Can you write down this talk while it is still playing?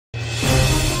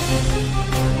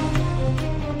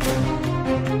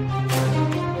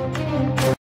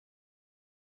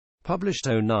published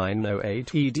 0908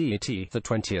 EDT, the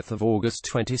 20th of August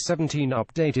 2017,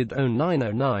 updated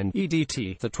 0909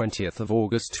 EDT, the 20th of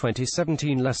August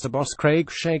 2017. Leicester boss Craig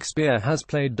Shakespeare has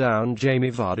played down Jamie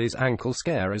Vardy's ankle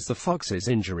scare as the Foxes'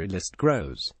 injury list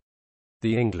grows.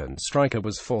 The England striker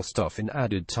was forced off in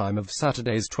added time of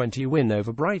Saturday's 20 win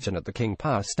over Brighton at the King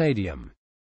Power Stadium.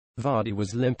 Vardy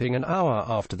was limping an hour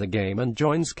after the game and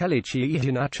joins Kelechi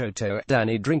Iheanacho,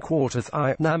 Danny Drinkwater,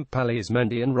 Nampalys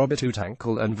Mendy and Robert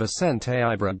ankle and Vicente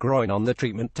Ibra groin on the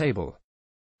treatment table.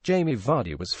 Jamie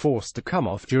Vardy was forced to come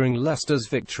off during Leicester's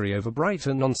victory over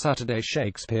Brighton on Saturday.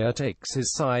 Shakespeare takes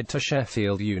his side to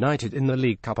Sheffield United in the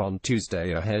League Cup on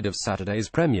Tuesday ahead of Saturday's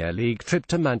Premier League trip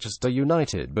to Manchester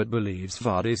United, but believes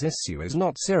Vardy's issue is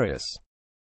not serious.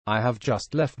 "I have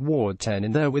just left Ward 10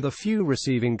 in there with a few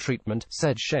receiving treatment,"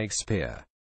 said Shakespeare.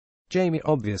 "Jamie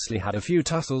obviously had a few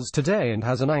tussles today and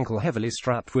has an ankle heavily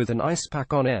strapped with an ice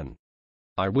pack on end.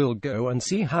 I will go and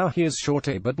see how he is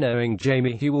shortly, but knowing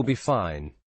Jamie, he will be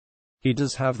fine. He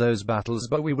does have those battles,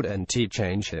 but we wouldn't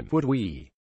change him, would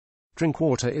we?"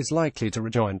 Drinkwater is likely to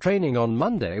rejoin training on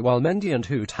Monday, while Mendy and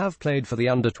Hoot have played for the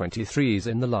under-23s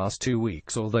in the last 2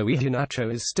 weeks, although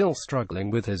Iheanacho is still struggling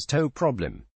with his toe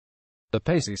problem. The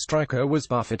pacey striker was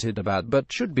buffeted about but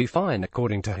should be fine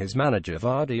according to his manager.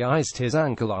 Vardy iced his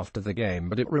ankle after the game,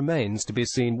 but it remains to be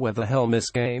seen whether he'll miss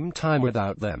game time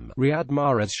without them. Riyad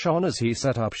Mahrez shone as he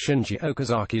set up Shinji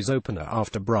Okazaki's opener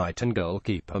after Brighton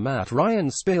goalkeeper Matt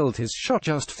Ryan spilled his shot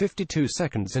just 52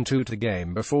 seconds into the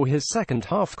game before his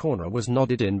second-half corner was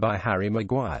nodded in by Harry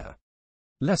Maguire.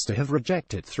 Leicester have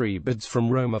rejected 3 bids from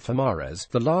Roma for Mahrez,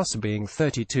 the last being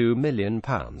 £32 million,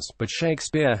 but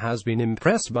Shakespeare has been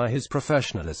impressed by his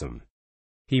professionalism.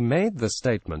 He made the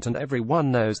statement, and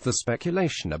everyone knows the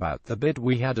speculation about the bid.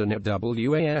 "We had an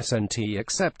wasn't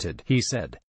accepted," he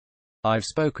said. "I've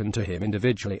spoken to him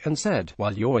individually and said,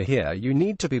 while you're here you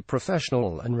need to be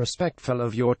professional and respectful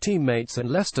of your teammates and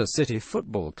Leicester City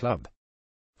Football Club.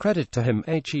 Credit to him,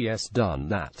 he's done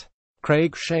that."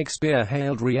 Craig Shakespeare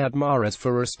hailed Riyad Mahrez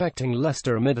for respecting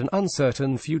Leicester amid an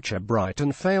uncertain future.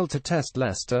 Brighton failed to test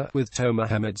Leicester, with Toe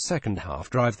Mohammed's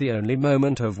second-half drive the only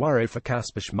moment of worry for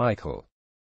Kasper Schmeichel.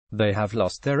 They have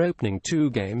lost their opening 2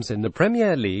 games in the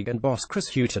Premier League, and boss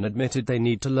Chris Hughton admitted they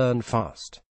need to learn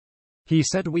fast. He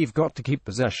said, "We've got to keep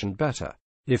possession better.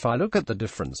 If I look at the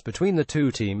difference between the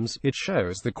 2 teams, it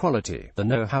shows the quality, the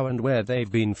know-how and where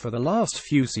they've been for the last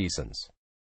few seasons.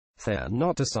 They're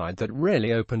not a side that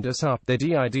really opened us up. They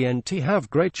didn't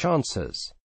have great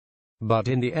chances. But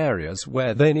in the areas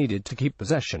where they needed to keep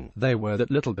possession, they were that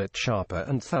little bit sharper,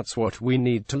 and that's what we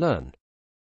need to learn."